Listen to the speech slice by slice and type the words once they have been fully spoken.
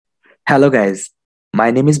Hello guys,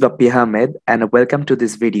 my name is Bappy Ahmed and welcome to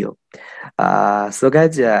this video.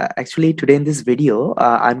 Actually today in this video,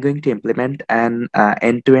 I'm going to implement an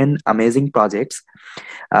end-to-end amazing projects.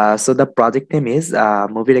 So the project name is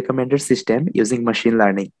Movie Recommender System using machine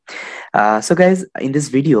learning. In this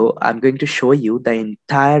video, I'm going to show you the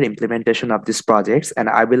entire implementation of these projects and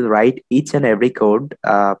I will write each and every code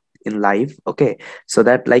in live, okay, so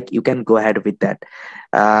that like you can go ahead with that.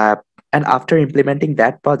 Uh, and after implementing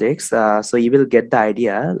that projects, so you will get the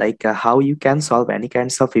idea like how you can solve any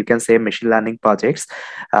kinds of, you can say, machine learning projects,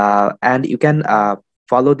 and you can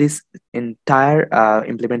follow this entire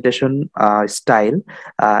implementation style,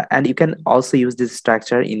 and you can also use this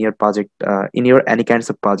structure in your project, in your any kinds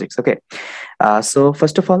of projects, okay. So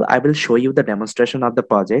first of all, I will show you the demonstration of the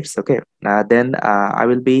projects, okay. Then I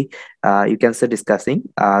will be, you can say, discussing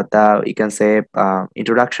the, you can say,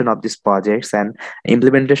 introduction of these projects and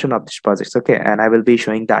implementation of these projects, okay. And I will be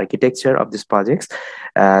showing the architecture of these projects.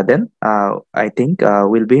 Then I think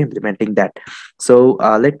we'll be implementing that. So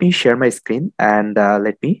let me share my screen and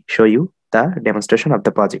let me show you the demonstration of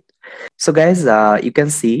the project. So guys, you can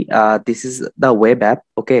see this is the web app,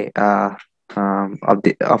 okay, of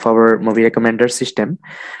our movie recommender system.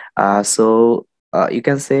 You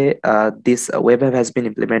can say this web app has been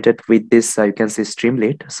implemented with this, you can say,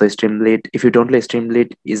 Streamlit. So Streamlit, if you don't know,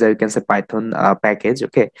 Streamlit is a, you can say, Python package,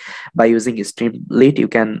 okay. By using Streamlit, you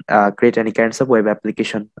can create any kinds of web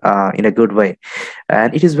application in a good way,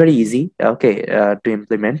 and it is very easy, okay, to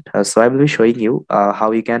implement. So I will be showing you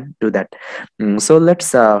how you can do that. So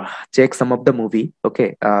let's check some of the movie,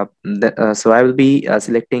 okay. So I will be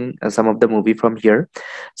selecting some of the movie from here.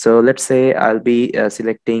 So let's say I'll be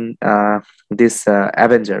selecting this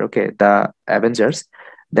Avenger, okay, the Avengers.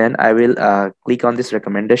 Then I will click on this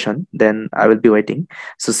recommendation. Then I will be waiting.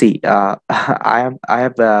 So see, I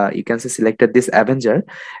have you can say selected this Avenger,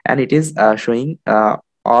 and it is showing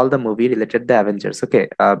all the movie related the Avengers, okay.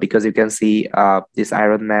 Because you can see this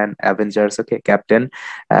Iron Man, Avengers, okay, Captain,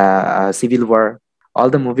 Civil War, all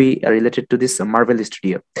the movie are related to this Marvel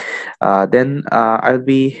studio. Then I'll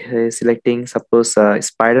be selecting, suppose,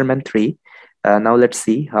 Spider-Man 3. Now let's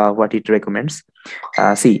see what it recommends.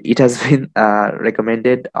 See, it has been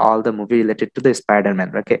recommended all the movie related to the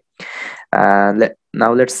Spider-Man, okay.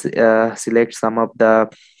 Now let's select some of the,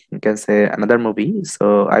 you can say, another movie.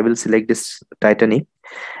 So I will select this Titanic.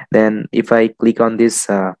 Then if I click on this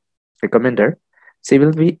recommender, so you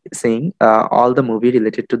will be seeing all the movie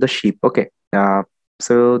related to the ship, okay.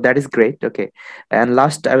 So that is great, okay. And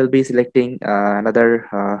last, I will be selecting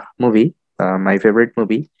another movie, my favorite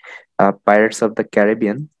movie, Pirates of the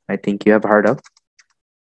Caribbean. I think you have heard of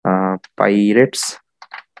Pirates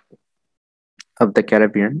of the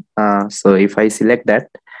Caribbean. So if I select that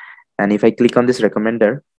and if I click on this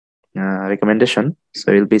recommendation,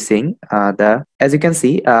 so you'll be seeing the, as you can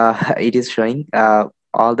see, it is showing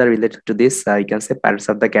all the related to this, you can say, Pirates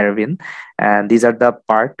of the Caribbean, and these are the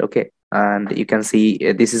part, okay. And you can see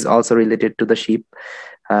this is also related to the ship,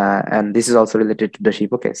 and this is also related to the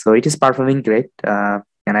ship, okay. So it is performing great,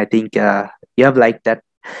 and I think you have liked that.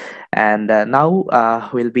 And now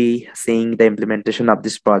we'll be seeing the implementation of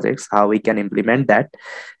these projects, how we can implement that,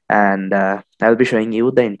 and I'll be showing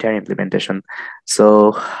you the entire implementation.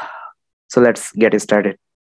 So let's get started.